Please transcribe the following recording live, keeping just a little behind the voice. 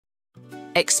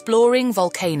Exploring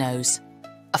volcanoes,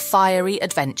 a fiery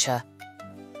adventure.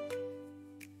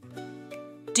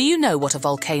 Do you know what a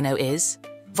volcano is?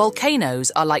 Volcanoes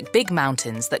are like big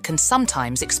mountains that can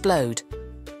sometimes explode.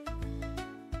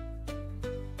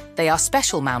 They are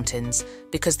special mountains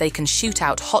because they can shoot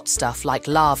out hot stuff like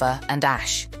lava and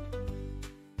ash.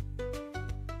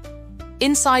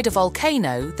 Inside a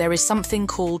volcano, there is something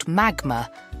called magma.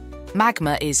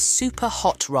 Magma is super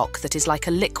hot rock that is like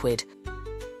a liquid.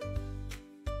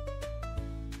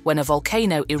 When a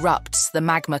volcano erupts, the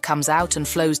magma comes out and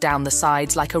flows down the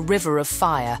sides like a river of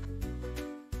fire.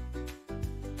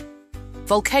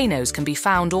 Volcanoes can be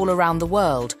found all around the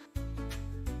world.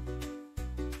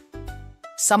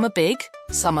 Some are big,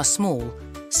 some are small,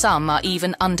 some are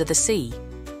even under the sea.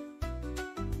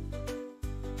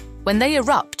 When they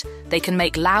erupt, they can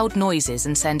make loud noises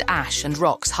and send ash and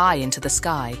rocks high into the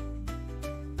sky.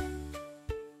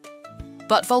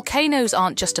 But volcanoes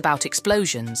aren't just about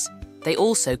explosions. They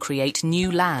also create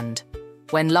new land.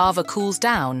 When lava cools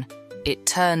down, it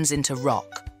turns into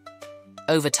rock.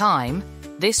 Over time,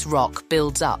 this rock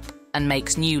builds up and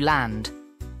makes new land.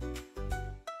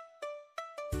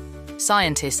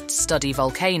 Scientists study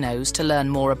volcanoes to learn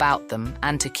more about them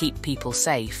and to keep people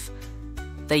safe.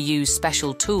 They use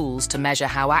special tools to measure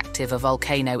how active a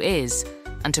volcano is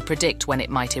and to predict when it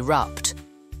might erupt.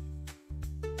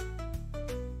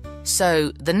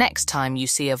 So, the next time you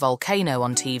see a volcano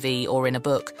on TV or in a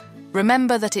book,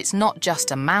 remember that it's not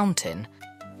just a mountain.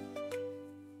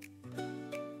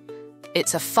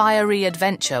 It's a fiery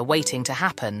adventure waiting to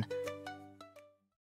happen.